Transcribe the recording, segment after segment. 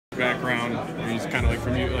background. He's kind of like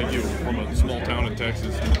from a small town in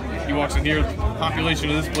Texas. He walks in here, the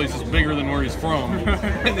population of this place is bigger than where he's from.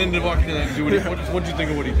 And then to walk into that and do what did you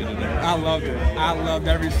think of what he did in there? I loved it. I loved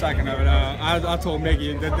every second of it. I told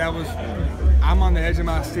Mickey that was, I'm on the edge of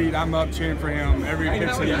my seat. I'm up cheering for him every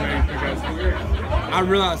pitch that he made, because I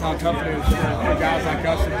realize how tough it is for guys like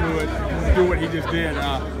us to do what he just did.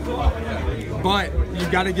 But you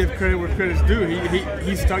got to give credit where credit's due.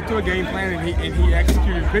 He stuck to a game plan and he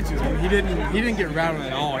executed pitches. I mean, he didn't get rattled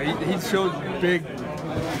at all. He showed big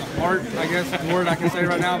heart, I guess, the word I can say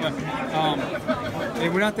right now. But he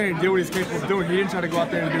went out there and did what he's capable of doing. He didn't try to go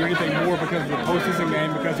out there and do anything more because of the postseason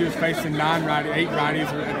game, because he was facing 8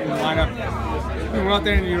 righties in the lineup. He went out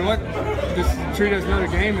there and, you know what, just treat it as another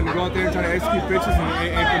game and go out there and try to execute pitches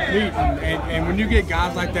and compete. And when you get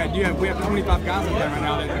guys like that, we have 25 guys like that right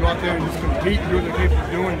now that go out there and just compete and do what they're capable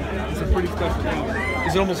of doing. It's a pretty special game.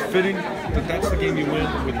 Is it almost fitting that that's the game you win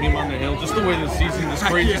with him on the hill? Just the way this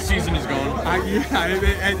crazy season is going.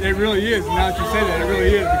 It really is. Now that you say that, it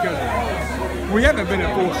really is, because we haven't been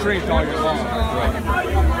at full strength all year long.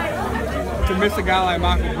 Right. To miss a guy like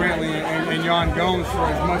Michael Brantley and Jan Gomes for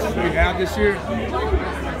as much as we have this year,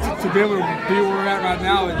 to be able to be where we're at right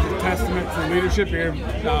now is a testament to leadership here,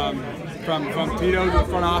 from Tito to the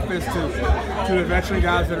front office to the veteran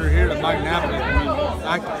guys that are here, to Mike Napoli.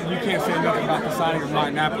 I mean, you can't say nothing about the signing of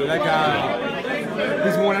Mike Napoli. That guy,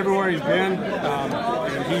 he's won everywhere he's been.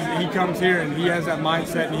 And he comes here and he has that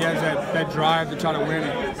mindset and he has that drive to try to win.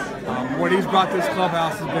 What he's brought this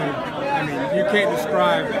clubhouse has been, I mean, you can't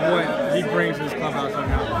describe what he brings to this clubhouse right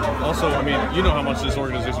now. Also, I mean, you know how much this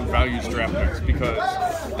organization values draft picks, because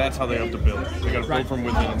that's how they have to build. They got to build from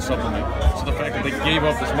within and supplement. So the fact that they gave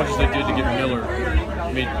up as much as they did to get Miller,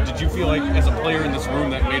 I mean, did you feel like as a player in this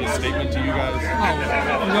room that made a statement to you guys?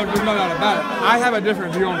 Oh, there's no doubt about it. I have a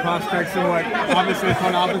different view on prospects than what obviously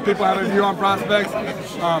front office people have a view on prospects,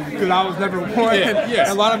 because I was never one.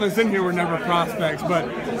 Yeah. A lot of us in here were never prospects, but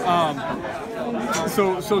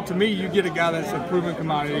so to me, you get a guy that's a proven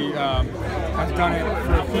commodity, has done it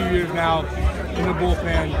for a few years now in the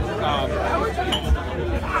bullpen.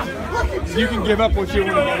 You can give up what you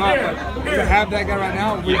want to give up, but to have that guy right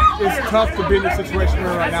now, it's tough to be in the situation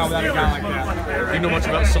we're in right now without a guy like that. Do you know much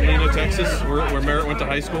about Salina, Texas, where Merritt went to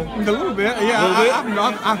high school? A little bit,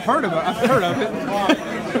 yeah. I've heard of it.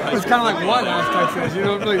 It's kind of like White House, Texas. You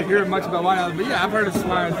don't really hear much about White House, but yeah, I've heard of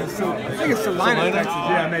Salina. I think it's Salina, Texas.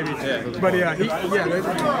 Yeah, maybe. Yeah. But yeah, they're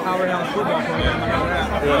from Powerhouse football program.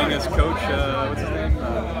 Winningest coach, what's his name?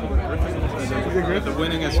 The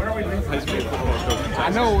winningest high school football coach. I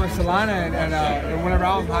know when Salina and whenever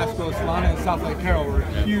I was in high school, Salina and South Lake Carroll were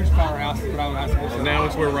huge powerhouses when I was in high school. So now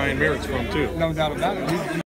it's where Ryan Merritt's from too. No doubt about it.